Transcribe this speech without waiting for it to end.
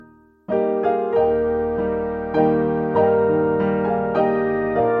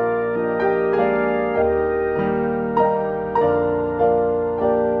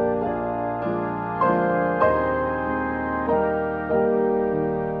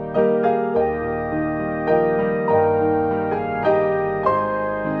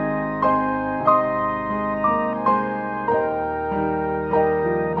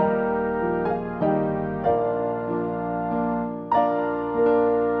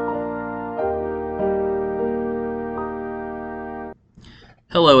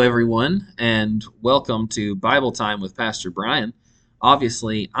Hello, everyone, and welcome to Bible Time with Pastor Brian.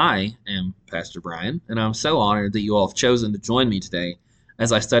 Obviously, I am Pastor Brian, and I'm so honored that you all have chosen to join me today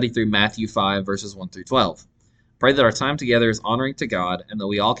as I study through Matthew 5, verses 1 through 12. Pray that our time together is honoring to God and that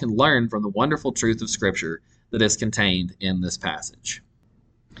we all can learn from the wonderful truth of Scripture that is contained in this passage.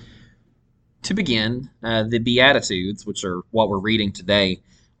 To begin, the Beatitudes, which are what we're reading today,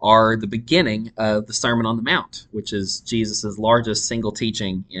 are the beginning of the Sermon on the Mount, which is Jesus' largest single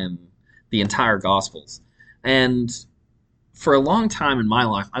teaching in the entire Gospels. And for a long time in my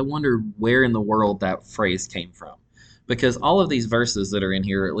life, I wondered where in the world that phrase came from, because all of these verses that are in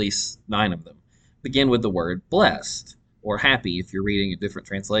here, at least 9 of them, begin with the word blessed, or happy if you're reading a different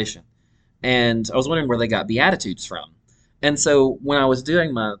translation. And I was wondering where they got Beatitudes from. And so when I was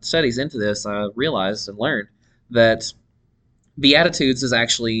doing my studies into this, I realized and learned that Beatitudes is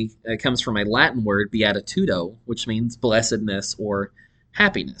actually comes from a Latin word, beatitudo, which means blessedness or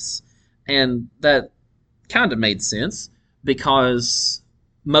happiness. And that kind of made sense because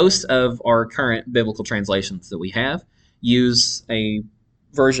most of our current biblical translations that we have use a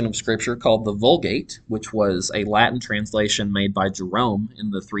version of Scripture called the Vulgate, which was a Latin translation made by Jerome in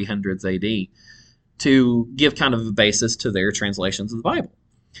the 300s AD to give kind of a basis to their translations of the Bible.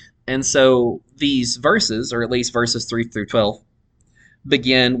 And so these verses, or at least verses 3 through 12,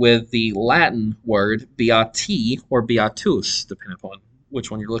 begin with the Latin word beati or beatus, depending upon which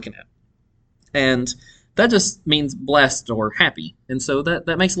one you're looking at. And that just means blessed or happy. And so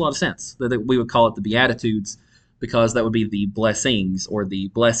that makes a lot of sense that we would call it the Beatitudes, because that would be the blessings or the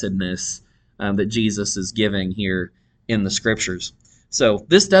blessedness that Jesus is giving here in the Scriptures. So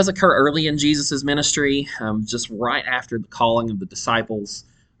this does occur early in Jesus' ministry, just right after the calling of the disciples,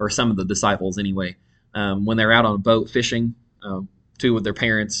 or some of the disciples anyway, when they're out on a boat fishing, 2 with their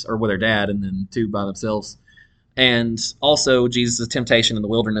parents or with their dad, and then 2 by themselves. And also Jesus' temptation in the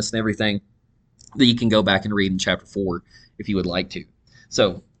wilderness and everything that you can go back and read in chapter 4 if you would like to.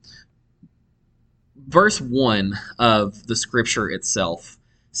 So verse 1 of the Scripture itself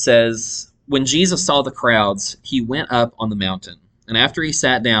says, "When Jesus saw the crowds, he went up on the mountain, and after he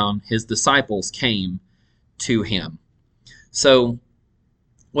sat down, his disciples came to him." So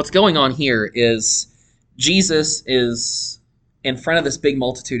what's going on here is Jesus is in front of this big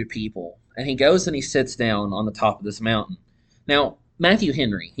multitude of people, and he goes and he sits down on the top of this mountain. Now, Matthew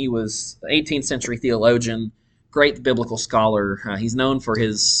Henry, he was an 18th century theologian, great biblical scholar. He's known for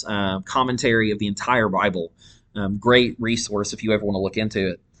his commentary of the entire Bible. Great resource if you ever want to look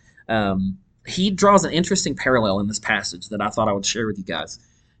into it. He draws an interesting parallel in this passage that I thought I would share with you guys.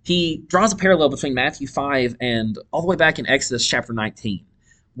 He draws a parallel between Matthew 5 and all the way back in Exodus chapter 19,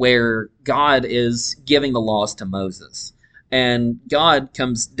 where God is giving the laws to Moses. And God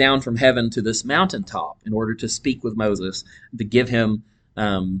comes down from heaven to this mountaintop in order to speak with Moses, to give him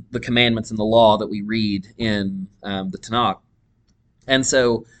the commandments and the law that we read in the Tanakh. And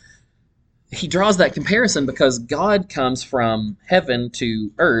so he draws that comparison because God comes from heaven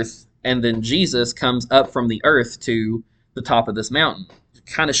to earth, and then Jesus comes up from the earth to the top of this mountain,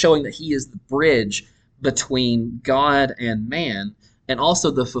 kind of showing that he is the bridge between God and man, and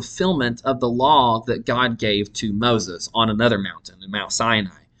also the fulfillment of the law that God gave to Moses on another mountain, in Mount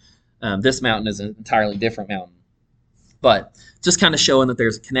Sinai. This mountain is an entirely different mountain, but just kind of showing that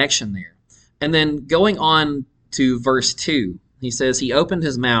there's a connection there. And then going on to verse 2, he says, "He opened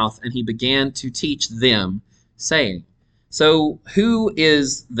his mouth and he began to teach them, saying." So who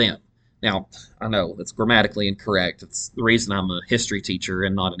is them? Now, I know that's grammatically incorrect. It's the reason I'm a history teacher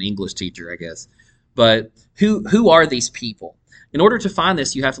and not an English teacher, I guess. But who are these people? In order to find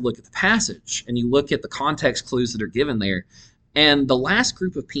this, you have to look at the passage, and you look at the context clues that are given there. And the last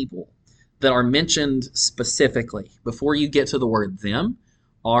group of people that are mentioned specifically before you get to the word them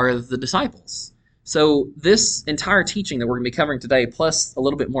are the disciples. So this entire teaching that we're going to be covering today, plus a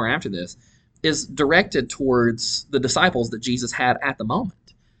little bit more after this, is directed towards the disciples that Jesus had at the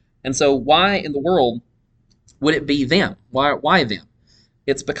moment. And so why in the world would it be them? Why them?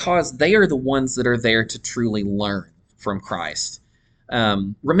 It's because they are the ones that are there to truly learn from Christ.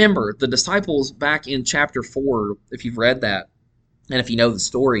 Remember, the disciples back in chapter 4, if you've read that, and if you know the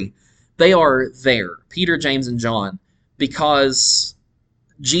story, They are there, Peter, James, and John, because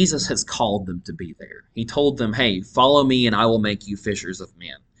Jesus has called them to be there. He told them, hey, follow me and I will make you fishers of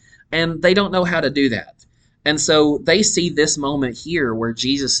men. And they don't know how to do that. And so they see this moment here where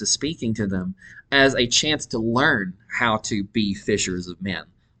Jesus is speaking to them as a chance to learn how to be fishers of men,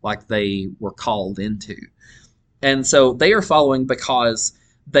 like they were called into. And so they are following because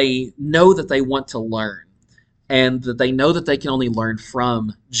they know that they want to learn, and that they know that they can only learn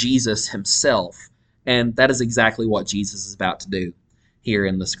from Jesus himself. And that is exactly what Jesus is about to do here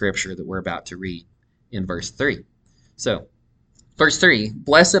in the scripture that we're about to read in verse 3. So, verse 3,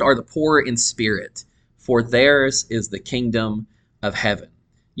 blessed are the poor in spirit, for theirs is the kingdom of heaven.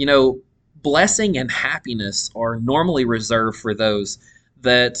 You know, blessing and happiness are normally reserved for those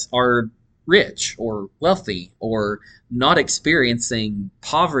that are rich or wealthy or not experiencing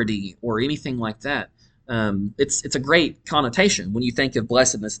poverty or anything like that. It's a great connotation when you think of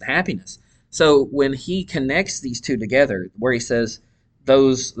blessedness and happiness. So when he connects these two together, where he says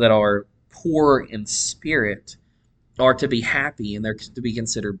those that are poor in spirit are to be happy and they're to be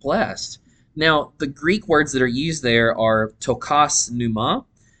considered blessed. Now, the Greek words that are used there are tokos pneuma.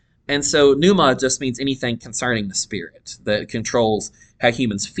 And so pneuma just means anything concerning the spirit that controls how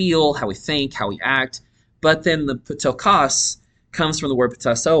humans feel, how we think, how we act. But then the patokos comes from the word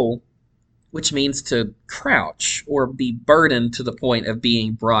patasso, which means to crouch or be burdened to the point of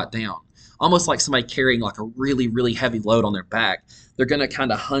being brought down. Almost like somebody carrying like a really, really heavy load on their back. They're going to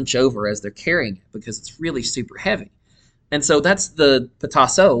kind of hunch over as they're carrying it because it's really super heavy. And so that's the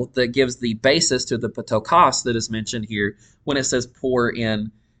patasso that gives the basis to the patokos that is mentioned here when it says poor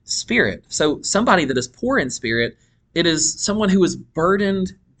in spirit. So somebody that is poor in spirit, it is someone who is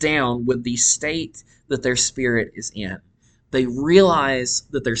burdened down with the state that their spirit is in. They realize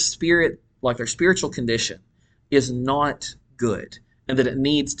that their spirit, like their spiritual condition, is not good and that it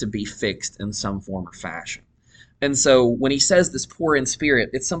needs to be fixed in some form or fashion. And so when he says this poor in spirit,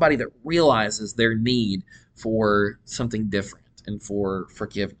 it's somebody that realizes their need for something different and for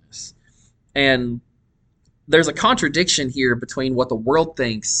forgiveness. And there's a contradiction here between what the world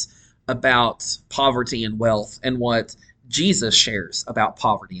thinks about poverty and wealth and what Jesus shares about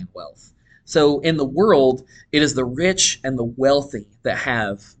poverty and wealth. So in the world, it is the rich and the wealthy that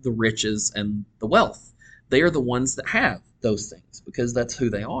have the riches and the wealth. They are the ones that have those things because that's who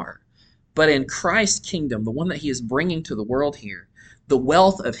they are. But in Christ's kingdom, the one that he is bringing to the world here, the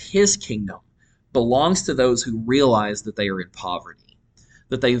wealth of his kingdom belongs to those who realize that they are in poverty,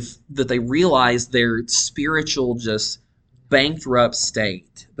 that they realize their spiritual just bankrupt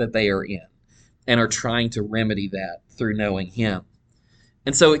state that they are in and are trying to remedy that through knowing him.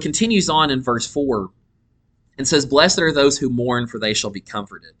 And so it continues on in verse 4 and says, blessed are those who mourn, for they shall be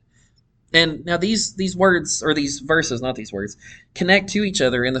comforted. And now these words, or these verses, not these words, connect to each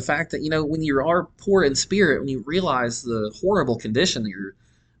other in the fact that, you know, when you are poor in spirit, when you realize the horrible condition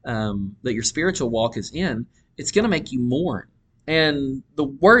that your spiritual walk is in, it's going to make you mourn. And the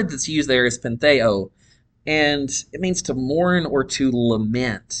word that's used there is pentheo, and it means to mourn or to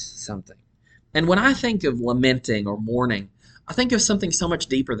lament something. And when I think of lamenting or mourning, I think of something so much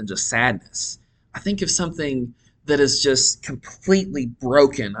deeper than just sadness. I think of something that is just completely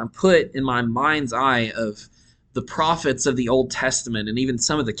broken. I'm put in my mind's eye of the prophets of the Old Testament and even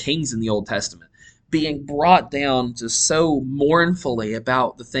some of the kings in the Old Testament being brought down just so mournfully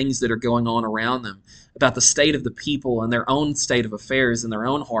about the things that are going on around them, about the state of the people and their own state of affairs in their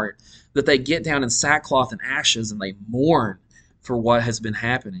own heart, that they get down in sackcloth and ashes and they mourn for what has been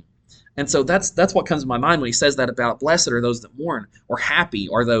happening. And so that's what comes to my mind when he says that about blessed are those that mourn, or happy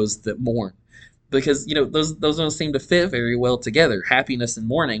are those that mourn. Because, you know, those don't seem to fit very well together. Happiness and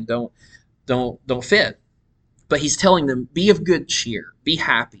mourning don't fit. But he's telling them, be of good cheer, be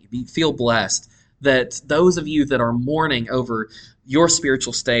happy, feel blessed, that those of you that are mourning over your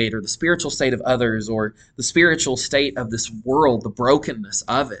spiritual state or the spiritual state of others or the spiritual state of this world, the brokenness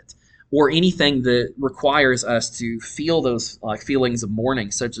of it, or anything that requires us to feel those feelings of mourning,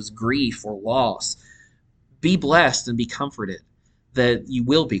 such as grief or loss, be blessed and be comforted, that you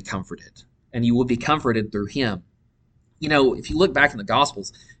will be comforted, and you will be comforted through him. You know, if you look back in the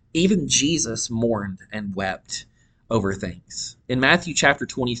Gospels, even Jesus mourned and wept over things. In Matthew chapter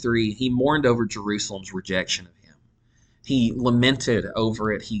 23, he mourned over Jerusalem's rejection of him. He lamented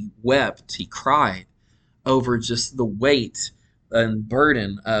over it. He wept. He cried over just the weight and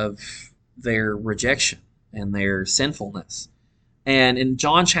burden of their rejection and their sinfulness. And in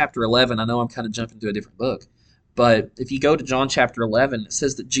John chapter 11, I know I'm kind of jumping to a different book, but if you go to John chapter 11, it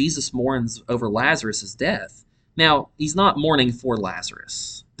says that Jesus mourns over Lazarus' death. Now, he's not mourning for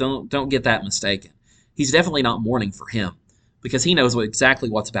Lazarus. Don't get that mistaken. He's definitely not mourning for him. because he knows exactly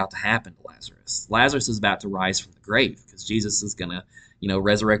what's about to happen to Lazarus. Lazarus is about to rise from the grave because Jesus is going to,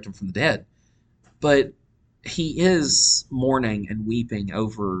 resurrect him from the dead. But he is mourning and weeping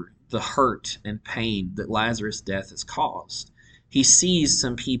over the hurt and pain that Lazarus' death has caused. He sees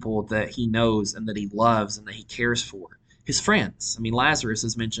some people that he knows and that he loves and that he cares for. His friends. I mean, Lazarus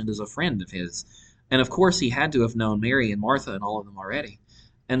is mentioned as a friend of his. And of course, he had to have known Mary and Martha and all of them already.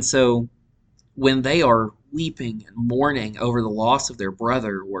 And so when they are weeping and mourning over the loss of their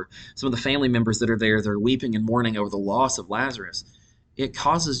brother, or some of the family members that are there, they're weeping and mourning over the loss of Lazarus, it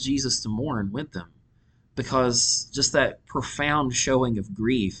causes Jesus to mourn with them, because just that profound showing of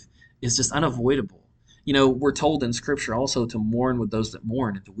grief is just unavoidable. We're told in Scripture also to mourn with those that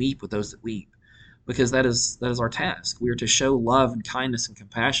mourn and to weep with those that weep, because that is our task. We are to show love and kindness and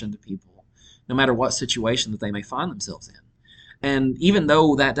compassion to people, no matter what situation that they may find themselves in. And even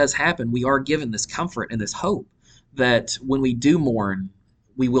though that does happen, we are given this comfort and this hope that when we do mourn,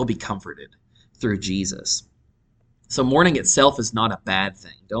 we will be comforted through Jesus. So mourning itself is not a bad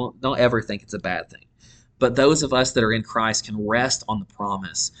thing. Don't ever think it's a bad thing. But those of us that are in Christ can rest on the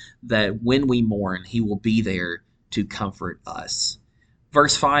promise that when we mourn, he will be there to comfort us.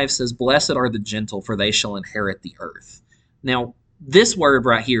 Verse 5 says, "Blessed are the gentle, for they shall inherit the earth." Now, this word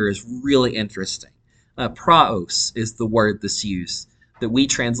right here is really interesting. Praos is the word that's used, that we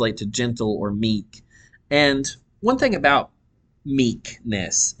translate to gentle or meek. And one thing about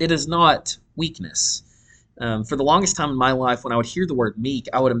meekness, it is not weakness. For the longest time in my life, when I would hear the word meek,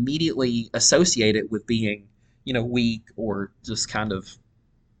 I would immediately associate it with being, weak or just kind of,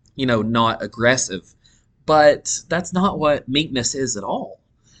 not aggressive. But that's not what meekness is at all.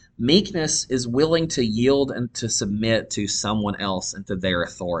 Meekness is willing to yield and to submit to someone else and to their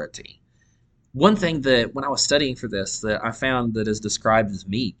authority. One thing that, when I was studying for this, that I found that is described as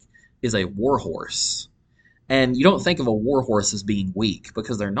meek is a war horse. And you don't think of a war horse as being weak,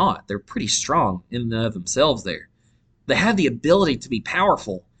 because they're not. They're pretty strong in and of themselves there. They have the ability to be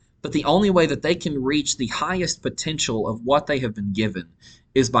powerful, but the only way that they can reach the highest potential of what they have been given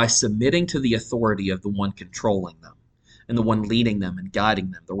is by submitting to the authority of the one controlling them and the one leading them and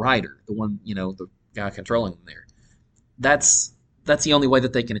guiding them, the rider, the one, the guy controlling them there. That's the only way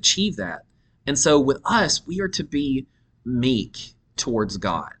that they can achieve that. And so with us, we are to be meek towards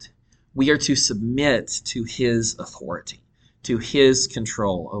God. We are to submit to his authority, to his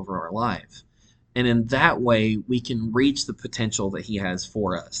control over our life. And in that way, we can reach the potential that he has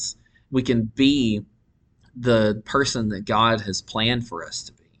for us. We can be the person that God has planned for us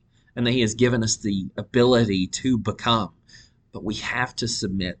to be, and that he has given us the ability to become. But we have to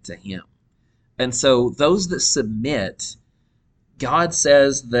submit to him. And so those that submit, God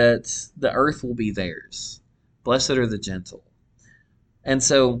says that the earth will be theirs. Blessed are the gentle. And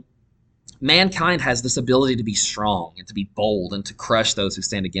so mankind has this ability to be strong and to be bold and to crush those who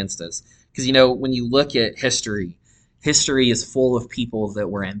stand against us. Because, when you look at history is full of people that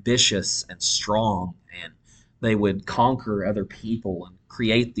were ambitious and strong, and they would conquer other people and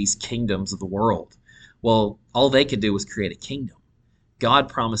create these kingdoms of the world. Well, all they could do was create a kingdom. God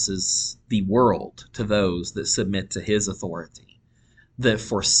promises the world to those that submit to his authority, that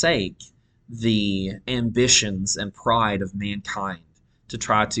forsake the ambitions and pride of mankind to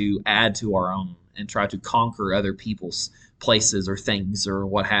try to add to our own and try to conquer other people's places or things or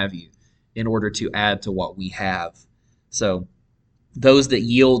what have you in order to add to what we have. So those that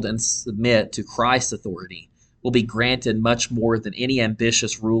yield and submit to Christ's authority will be granted much more than any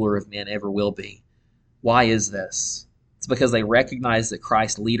ambitious ruler of men ever will be. Why is this? It's because they recognize that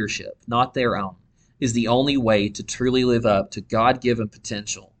Christ's leadership, not their own, is the only way to truly live up to God-given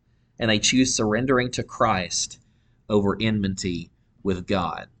potential, and they choose surrendering to Christ over enmity with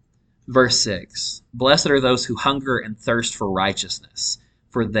God. Verse 6, "Blessed are those who hunger and thirst for righteousness,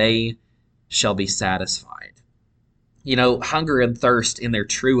 for they shall be satisfied." Hunger and thirst in their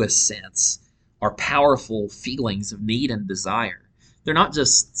truest sense are powerful feelings of need and desire. They're not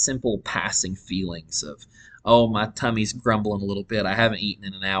just simple passing feelings of, oh, my tummy's grumbling a little bit, I haven't eaten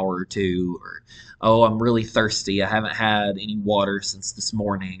in an hour or two, or, oh, I'm really thirsty, I haven't had any water since this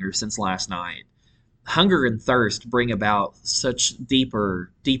morning or since last night. Hunger and thirst bring about such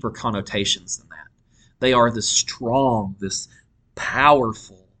deeper connotations than that. They are this strong, this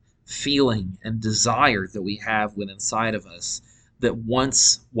powerful feeling and desire that we have within inside of us that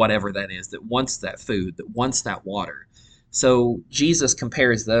wants whatever that is, that wants that food, that wants that water. So Jesus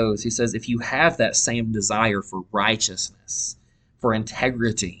compares those. He says, if you have that same desire for righteousness, for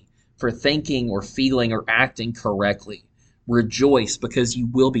integrity, for thinking or feeling or acting correctly, rejoice because you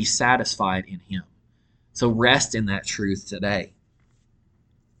will be satisfied in him. So rest in that truth today.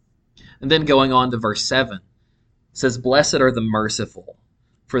 And then going on to verse 7, It says, "Blessed are the merciful,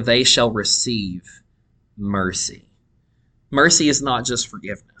 for they shall receive mercy." Mercy is not just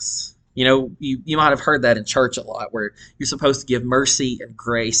forgiveness. You might have heard that in church a lot, where you're supposed to give mercy and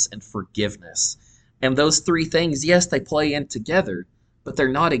grace and forgiveness. And those three things, yes, they play in together, but they're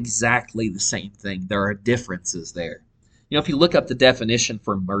not exactly the same thing. There are differences there. If you look up the definition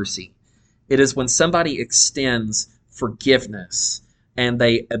for mercy, it is when somebody extends forgiveness and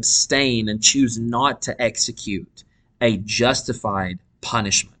they abstain and choose not to execute a justified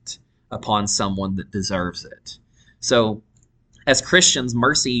punishment upon someone that deserves it. So, as Christians,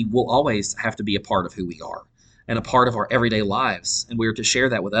 mercy will always have to be a part of who we are and a part of our everyday lives, and we are to share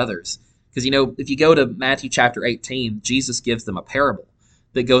that with others. Because, if you go to Matthew chapter 18, Jesus gives them a parable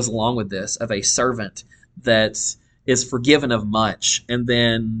that goes along with this of a servant that is forgiven of much, and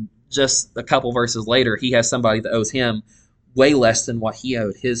then just a couple verses later, he has somebody that owes him way less than what he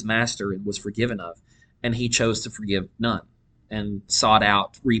owed his master and was forgiven of, and he chose to forgive none and sought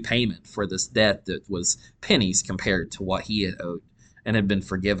out repayment for this debt that was pennies compared to what he had owed and had been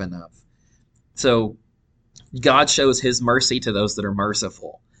forgiven of. So God shows his mercy to those that are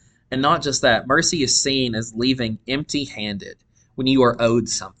merciful. And not just that, mercy is seen as leaving empty-handed when you are owed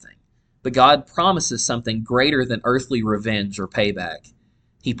something. But God promises something greater than earthly revenge or payback.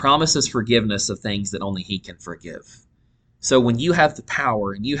 He promises forgiveness of things that only he can forgive. So when you have the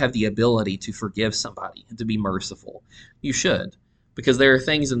power and you have the ability to forgive somebody and to be merciful, you should. Because there are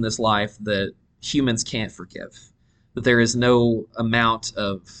things in this life that humans can't forgive. That there is no amount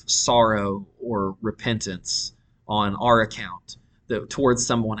of sorrow or repentance on our account that towards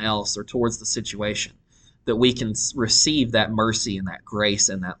someone else or towards the situation that we can receive that mercy and that grace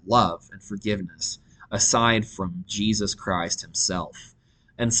and that love and forgiveness aside from Jesus Christ himself.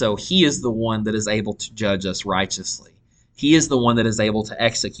 And so he is the one that is able to judge us righteously. He is the one that is able to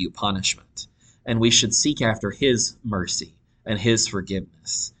execute punishment. And we should seek after his mercy and his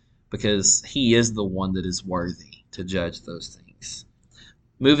forgiveness because he is the one that is worthy to judge those things.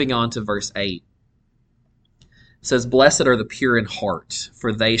 Moving on to verse 8. It says, "Blessed are the pure in heart,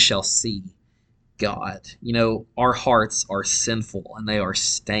 for they shall see God." Our hearts are sinful and they are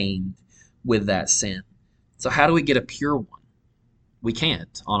stained with that sin. So how do we get a pure one? We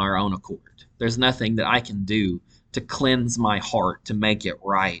can't on our own accord. There's nothing that I can do to cleanse my heart, to make it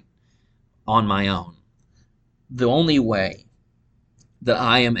right on my own. The only way that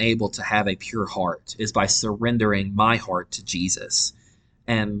I am able to have a pure heart is by surrendering my heart to Jesus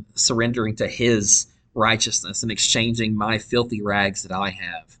and surrendering to his righteousness and exchanging my filthy rags that I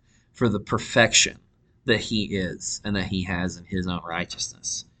have for the perfection that he is and that he has in his own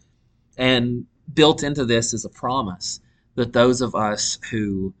righteousness. And built into this is a promise that those of us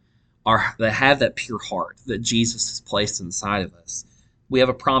that have that pure heart that Jesus has placed inside of us, we have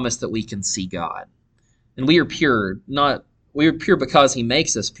a promise that we can see God. And we are pure because he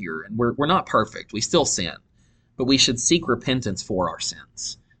makes us pure, and we're not perfect. We still sin, but we should seek repentance for our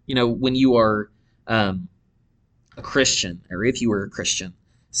sins. When you are a Christian, or if you are a Christian,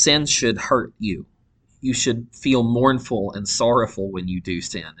 sin should hurt you. You should feel mournful and sorrowful when you do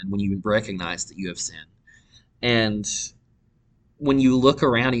sin and when you recognize that you have sinned. And when you look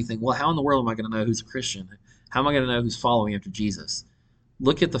around, you think, well, how in the world am I going to know who's a Christian? How am I going to know who's following after Jesus?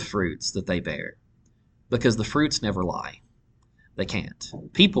 Look at the fruits that they bear, because the fruits never lie. They can't.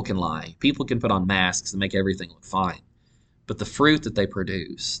 People can lie. People can put on masks and make everything look fine. But the fruit that they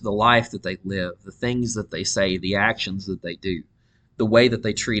produce, the life that they live, the things that they say, the actions that they do, the way that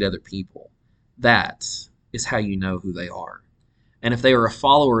they treat other people, that is how you know who they are. And if they are a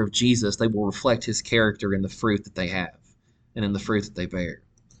follower of Jesus, they will reflect his character in the fruit that they have and in the fruit that they bear.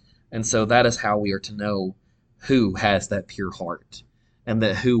 And so that is how we are to know who has that pure heart, and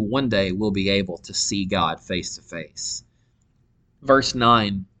that who one day will be able to see God face to face. Verse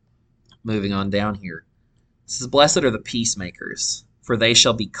 9, moving on down here, it says, "Blessed are the peacemakers, for they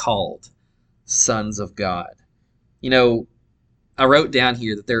shall be called sons of God." I wrote down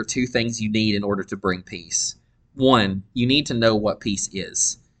here that there are two things you need in order to bring peace. One, you need to know what peace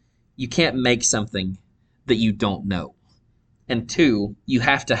is. You can't make something that you don't know. And two, you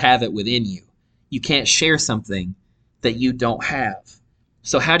have to have it within you. You can't share something that you don't have.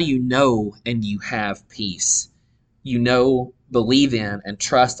 So how do you know and you have peace? You know, believe in, and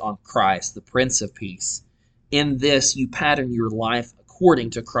trust on Christ, the Prince of Peace. In this, you pattern your life according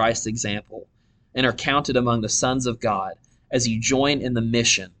to Christ's example and are counted among the sons of God as you join in the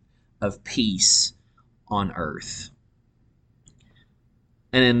mission of peace on earth.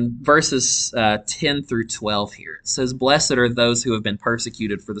 And in verses 10 through 12 here, it says, "Blessed are those who have been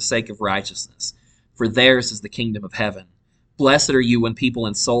persecuted for the sake of righteousness, for theirs is the kingdom of heaven. Blessed are you when people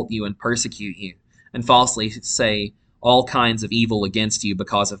insult you and persecute you, and falsely say all kinds of evil against you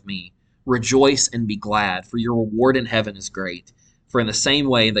because of me. Rejoice and be glad, for your reward in heaven is great. For in the same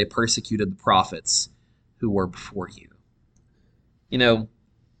way they persecuted the prophets who were before you. You know,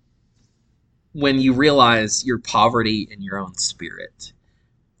 when you realize your poverty in your own spirit,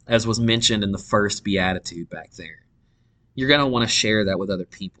 as was mentioned in the first Beatitude back there, you're going to want to share that with other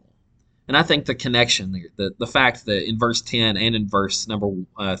people. And I think the connection there, the fact that in verse 10 and in verse number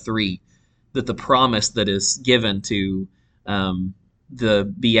 3, that the promise that is given to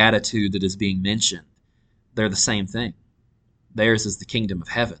the Beatitude that is being mentioned, they're the same thing. Theirs is the kingdom of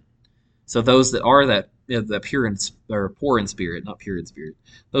heaven. So those that are the pure or poor in spirit, not pure in spirit,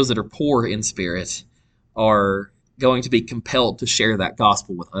 those that are poor in spirit are going to be compelled to share that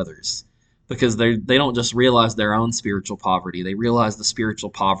gospel with others, because they don't just realize their own spiritual poverty, they realize the spiritual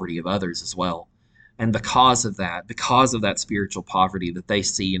poverty of others as well. And because of that spiritual poverty that they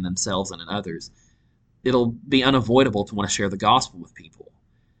see in themselves and in others, it'll be unavoidable to want to share the gospel with people.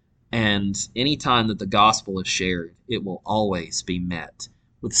 And any time that the gospel is shared, it will always be met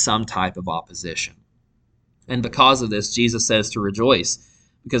with some type of opposition. And because of this, Jesus says to rejoice,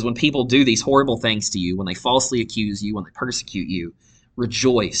 because when people do these horrible things to you, when they falsely accuse you, when they persecute you,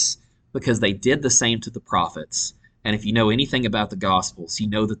 rejoice, because they did the same to the prophets. And if you know anything about the Gospels, you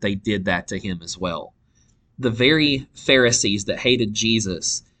know that they did that to him as well. The very Pharisees that hated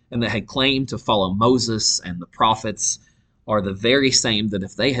Jesus and that had claimed to follow Moses and the prophets are the very same that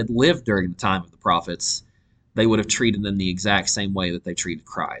if they had lived during the time of the prophets, they would have treated them the exact same way that they treated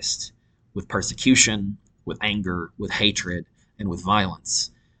Christ, with persecution, with anger, with hatred, and with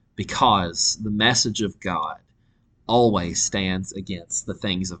violence, because the message of God always stands against the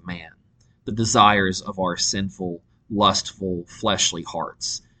things of man, the desires of our sinful, lustful, fleshly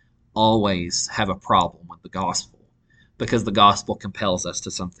hearts always have a problem with the gospel, because the gospel compels us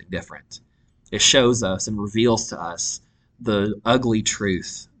to something different. It shows us and reveals to us the ugly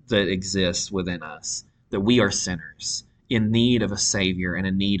truth that exists within us, that we are sinners in need of a Savior and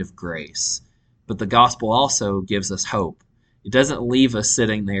in need of grace. But the gospel also gives us hope. It doesn't leave us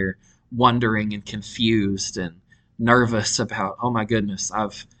sitting there wondering and confused and nervous about, oh my goodness,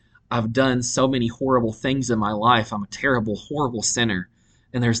 I've done so many horrible things in my life. I'm a terrible, horrible sinner,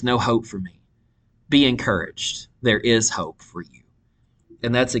 and there's no hope for me. Be encouraged. There is hope for you.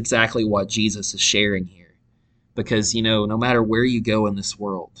 And that's exactly what Jesus is sharing here. Because, no matter where you go in this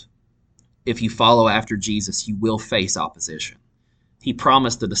world, if you follow after Jesus, you will face opposition. He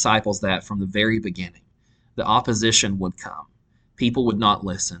promised the disciples that from the very beginning. The opposition would come. People would not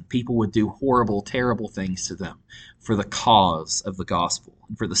listen. People would do horrible, terrible things to them for the cause of the gospel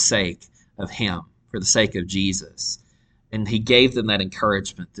and for the sake of him, for the sake of Jesus. And he gave them that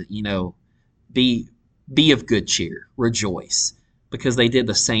encouragement that, be of good cheer, rejoice, because they did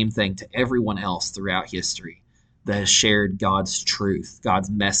the same thing to everyone else throughout history that has shared God's truth, God's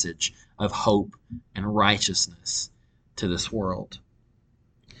message of hope and righteousness to this world.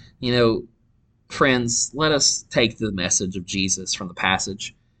 Friends, let us take the message of Jesus from the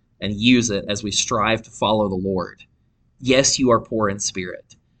passage and use it as we strive to follow the Lord. Yes, you are poor in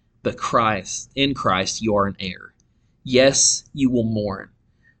spirit, but in Christ you are an heir. Yes, you will mourn,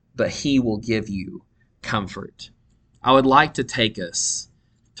 but he will give you comfort. I would like to take us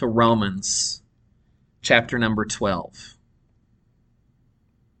to Romans chapter number 12,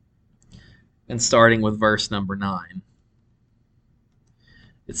 and starting with verse number 9.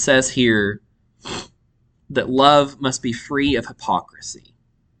 It says here that love must be free of hypocrisy.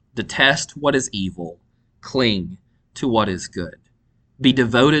 Detest what is evil. Cling to what is good. Be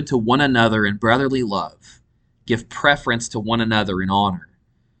devoted to one another in brotherly love. Give preference to one another in honor,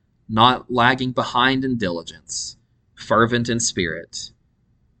 not lagging behind in diligence, fervent in spirit,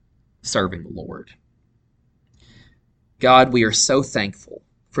 serving the Lord. God, we are so thankful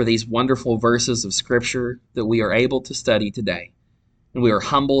for these wonderful verses of Scripture that we are able to study today. And we are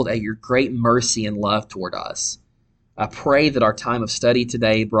humbled at your great mercy and love toward us. I pray that our time of study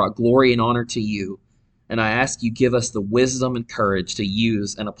today brought glory and honor to you, and I ask you give us the wisdom and courage to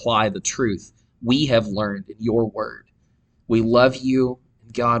use and apply the truth we have learned in your word. We love you,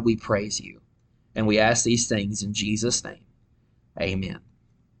 and God, we praise you, and we ask these things in Jesus' name. Amen.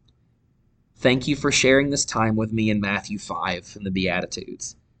 Thank you for sharing this time with me in Matthew 5 and the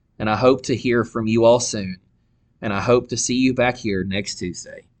Beatitudes, and I hope to hear from you all soon. And I hope to see you back here next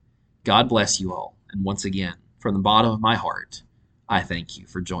Tuesday. God bless you all. And once again, from the bottom of my heart, I thank you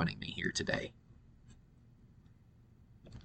for joining me here today.